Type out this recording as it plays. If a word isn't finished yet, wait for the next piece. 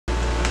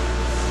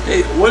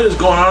Hey, what is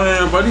going on,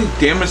 everybody?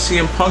 Damn it,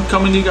 CM Punk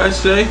coming to you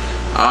guys today.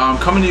 I'm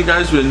coming to you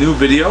guys with a new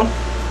video.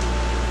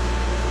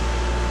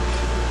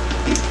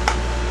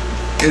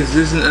 This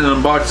isn't an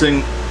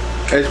unboxing.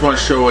 I just want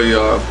to show you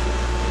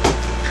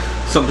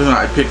something that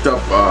I picked up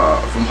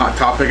from Hot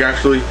Topic,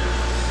 actually.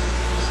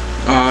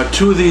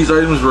 Two of these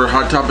items were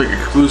Hot Topic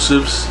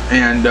exclusives,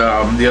 and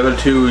the other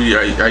two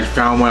I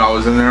found when I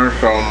was in there,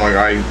 so I'm like,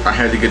 I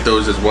had to get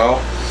those as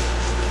well.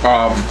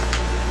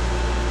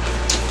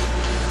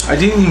 I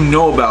didn't even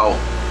know about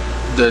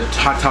the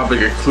Hot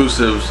Topic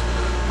exclusives.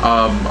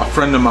 A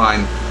friend of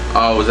mine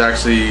was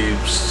actually,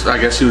 I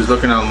guess he was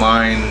looking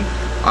online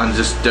on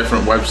just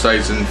different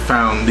websites and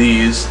found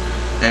these,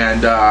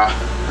 and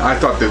I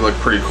thought they looked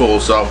pretty cool,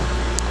 so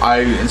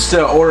instead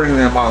of ordering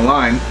them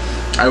online,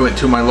 I went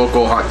to my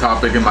local Hot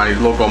Topic in my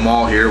local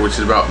mall here, which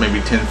is about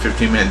maybe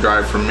 10-15 minute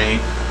drive from me,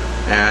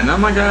 and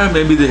I'm like,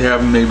 maybe they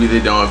have them, maybe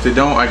they don't. If they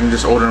don't, I can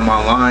just order them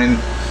online,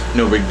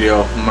 no big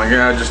deal. I'm like,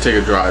 just take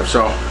a drive.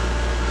 So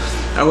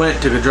I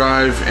went, took a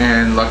drive,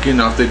 and lucky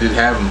enough they did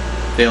have them.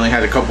 They only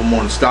had a couple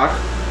more in stock,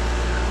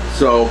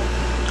 so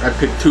I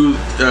picked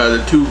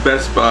the two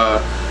best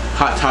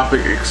Hot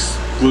Topic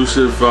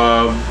exclusive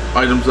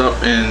items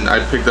up, and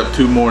I picked up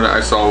two more that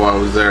I saw while I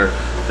was there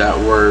that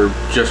were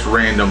just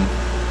random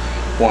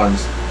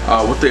ones.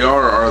 What they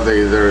are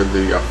they're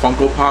the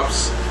Funko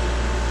Pops,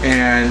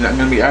 and I'm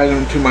going to be adding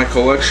them to my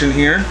collection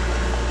here,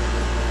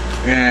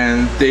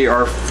 and they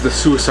are the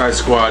Suicide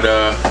Squad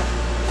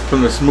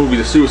from this movie,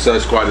 The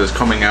Suicide Squad, is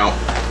coming out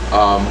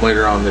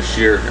later on this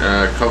year,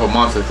 a couple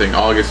months, I think,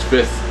 August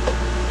 5th.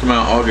 Come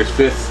out August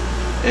 5th.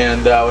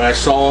 And when I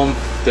saw them,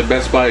 the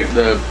Best Buy,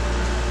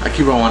 I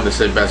keep on wanting to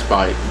say Best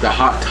Buy, the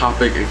Hot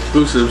Topic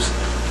exclusives,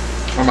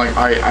 I'm like,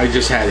 I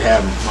just had to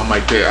have them. I'm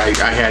like,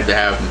 I had to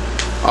have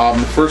them.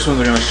 The first ones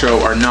I'm going to show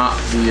are not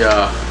the,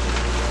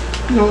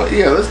 you know what,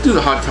 yeah, let's do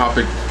the Hot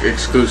Topic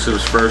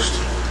exclusives first.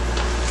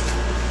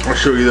 I'll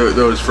show you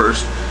those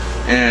first.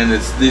 And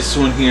it's this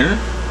one here,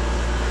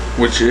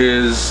 which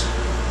is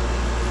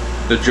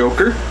the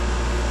Joker.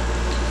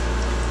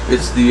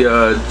 It's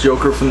the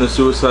Joker from the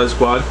Suicide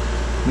Squad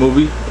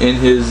movie in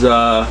his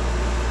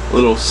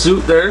little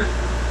suit there,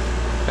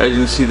 as you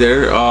can see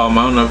there. I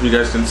don't know if you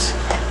guys can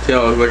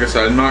tell. Like I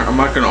said, I'm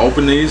not going to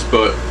open these,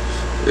 but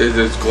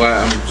it's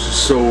glad. I'm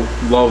just so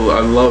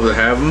I love to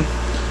have them.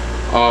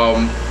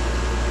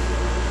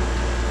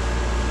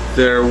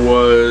 There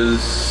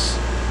was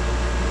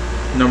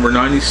number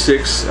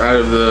 96 out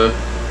of the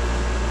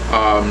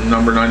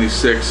number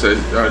 96.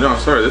 No,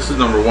 sorry, this is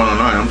number 109.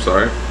 I'm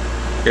sorry.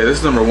 Yeah, this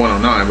is number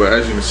 109. But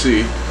as you can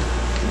see,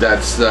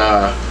 that's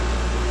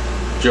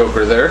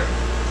Joker there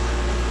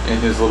in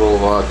his little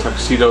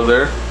tuxedo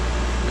there.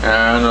 And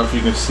I don't know if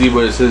you can see,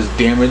 but it says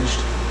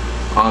 "damaged"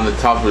 on the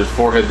top of his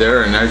forehead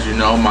there. And as you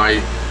know,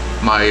 my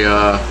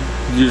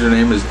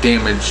username is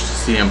damaged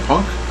CM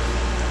Punk,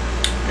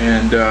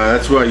 and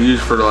that's what I use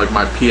for like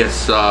my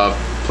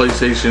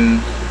PlayStation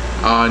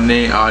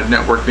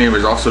network name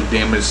is also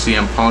damaged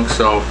CM Punk.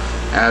 So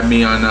add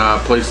me on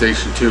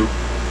PlayStation 2.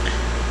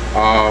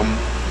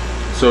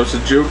 So it's a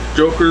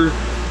Joker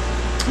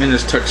in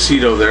his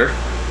tuxedo there,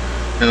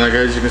 and like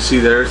as you can see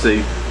there, it's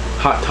a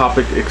Hot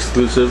Topic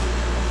exclusive.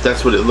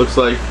 That's what it looks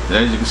like. And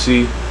as you can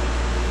see,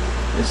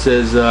 it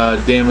says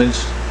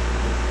damaged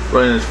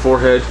right on his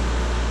forehead.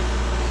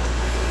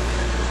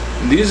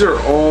 And these are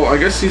all, I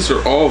guess these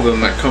are all of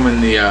them that come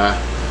in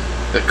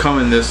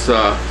this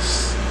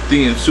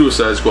themed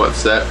Suicide Squad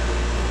set.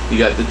 You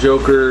got the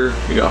Joker,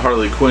 you got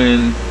Harley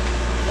Quinn,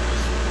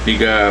 you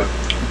got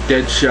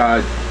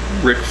Deadshot,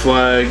 Rick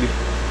Flag,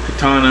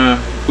 Katana,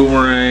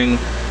 Boomerang,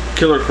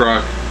 Killer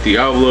Croc,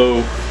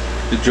 Diablo,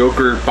 the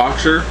Joker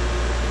Boxer,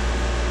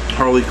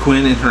 Harley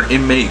Quinn in her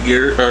inmate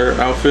gear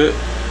outfit.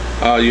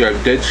 You have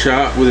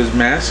Deadshot with his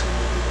mask,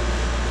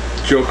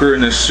 Joker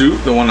in his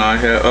suit, the one I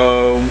have.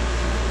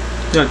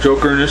 Yeah,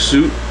 Joker in his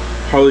suit,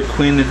 Harley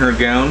Quinn in her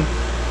gown,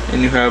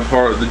 and you have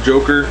the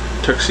Joker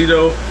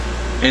tuxedo,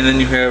 and then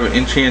you have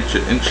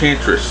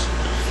Enchantress.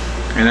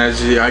 And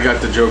I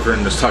got the Joker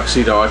in this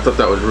tuxedo. I thought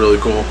that was really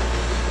cool.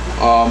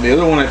 The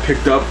other one I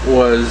picked up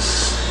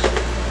was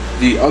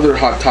the other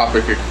Hot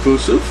Topic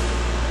exclusive,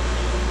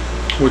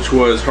 which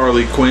was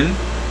Harley Quinn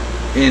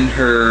in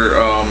her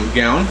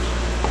gown.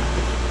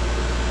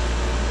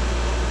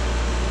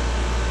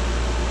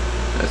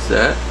 That's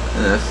that,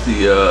 and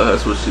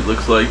that's what she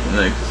looks like. And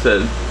like I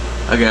said,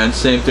 again,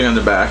 same thing on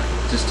the back.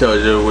 Just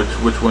tells you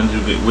which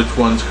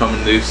ones come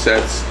in these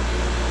sets.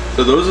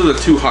 So those are the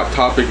two Hot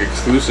Topic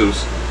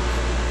exclusives.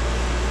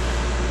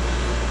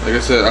 Like I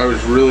said, I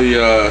was really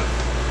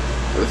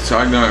so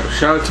I'm gonna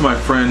shout out to my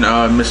friend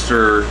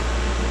Mr.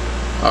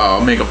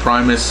 Omega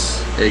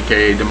Primus,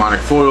 aka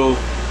Demonic Foil.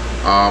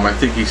 I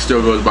think he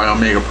still goes by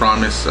Omega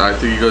Primus. I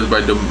think he goes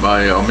by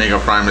Omega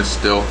Primus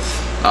still.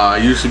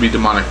 Used to be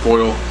Demonic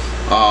Foil.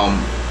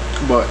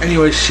 But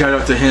anyways, shout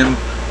out to him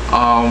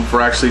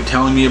for actually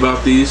telling me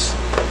about these.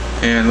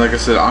 And like I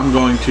said, I'm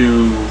going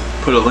to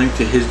put a link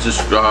to his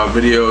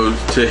video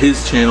to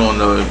his channel in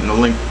a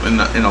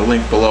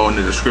link below in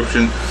the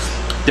description.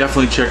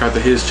 definitely check out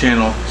his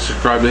channel.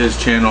 Subscribe to his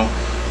channel.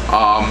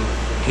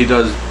 He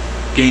does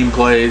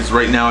gameplays.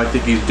 Right now I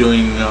think he's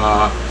doing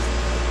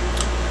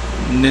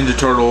Ninja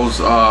Turtles,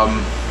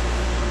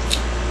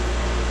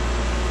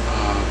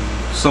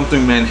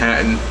 something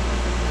Manhattan.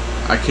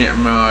 I can't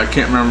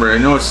remember. I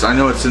know it's the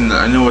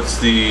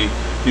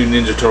new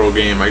Ninja Turtle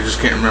game. I just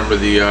can't remember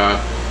the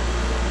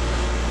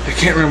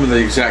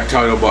exact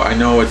title, but I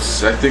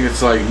think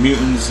it's like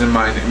Mutants in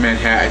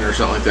Manhattan or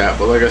something like that.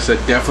 But like I said,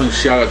 definitely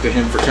shout out to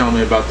him for telling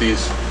me about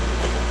these.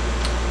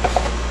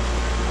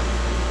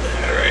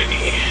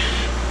 Alrighty.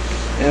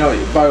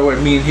 And by the way,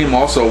 me and him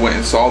also went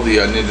and saw the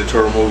Ninja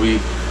Turtle movie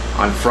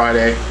on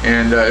Friday,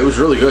 and it was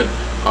really good.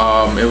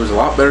 It was a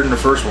lot better than the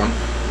first one.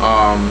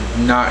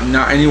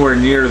 Not anywhere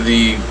near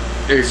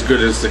as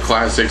good as the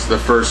classics, the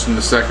first and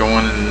the second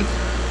one, and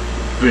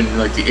in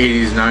like the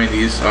 80s,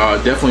 90s.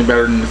 Definitely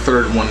better than the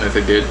third one that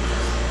they did.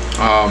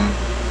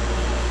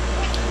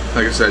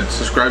 Like I said,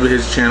 subscribe to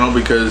his channel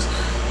because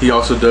he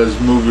also does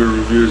movie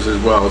reviews as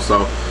well.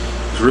 So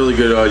he's a really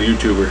good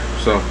YouTuber.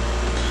 So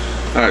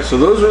alright, so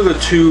those are the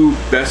two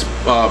best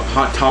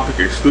Hot Topic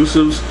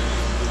exclusives.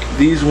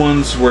 These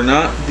ones were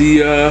not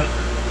the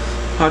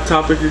Hot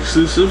Topic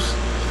exclusives.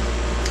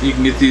 You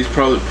can get these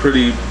probably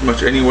pretty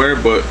much anywhere,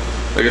 but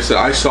like I said,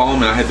 I saw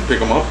them and I had to pick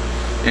them up.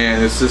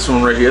 And it's this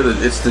one right here.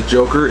 It's the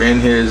Joker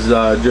in his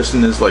just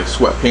in his like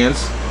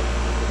sweatpants.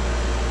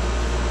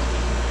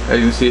 As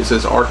you can see, it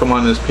says Arkham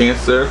on his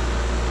pants there.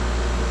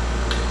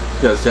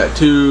 He has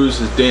tattoos.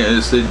 It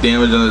says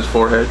damage on his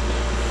forehead.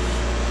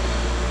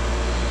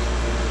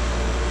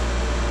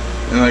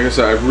 And like I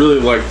said, I really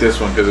like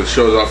this one because it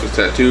shows off his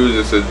tattoos.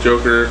 It says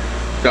Joker.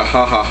 It's got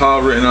ha ha ha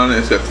written on it.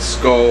 It's got the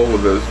skull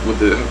with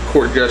the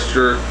court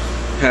gesture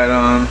hat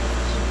on.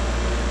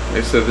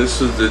 Like I said,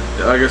 this is the.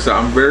 Like I said,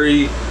 I'm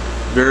very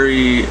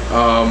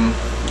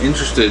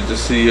interested to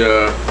see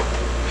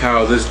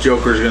how this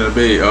Joker is going to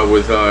be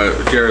with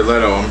Jared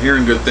Leto. I'm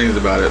hearing good things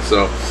about it,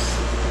 so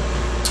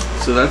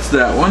that's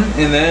that one.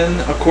 And then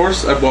of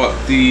course I bought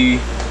the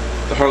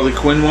Harley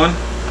Quinn one.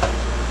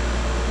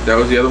 That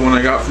was the other one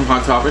I got from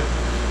Hot Topic.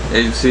 As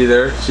you can see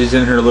there, she's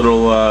in her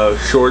little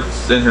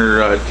shorts, in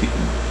her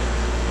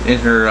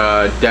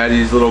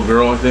daddy's little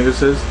girl, I think it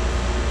says.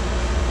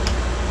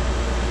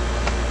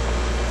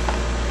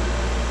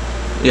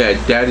 Yeah,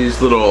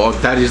 daddy's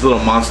little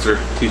monster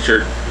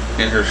t-shirt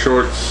and her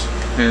shorts,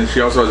 and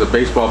she also has a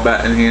baseball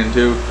bat in hand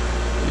too.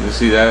 You can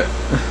see that.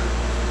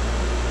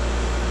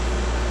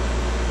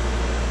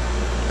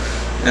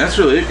 And that's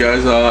really it,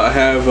 guys.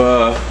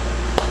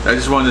 I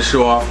just wanted to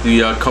show off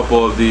the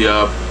couple of the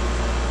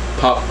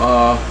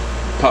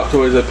pop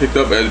toys I picked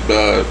up at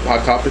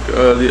Hot Topic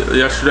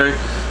yesterday.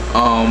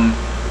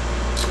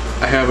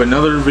 I have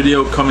another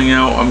video coming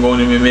out. I'm going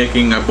to be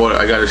making. I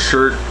got a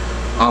shirt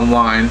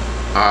online.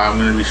 I'm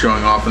going to be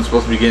showing off. I'm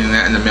supposed to be getting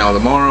that in the mail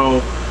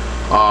tomorrow.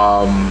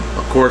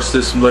 Of course,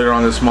 later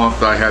on this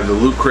month, I have the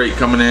Loot Crate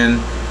coming in.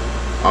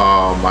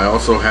 I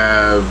also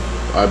have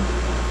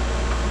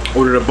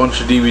ordered a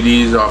bunch of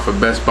DVDs off of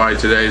Best Buy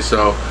today,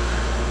 so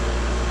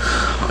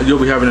you'll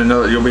be having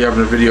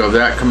a video of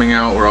that coming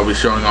out where I'll be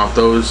showing off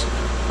those.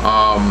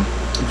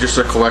 Just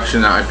a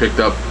collection that I picked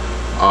up.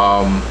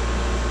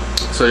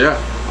 So yeah.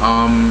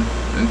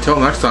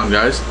 Until next time,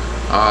 guys.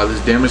 This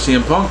is Damage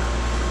CM Punk.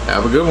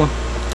 Have a good one.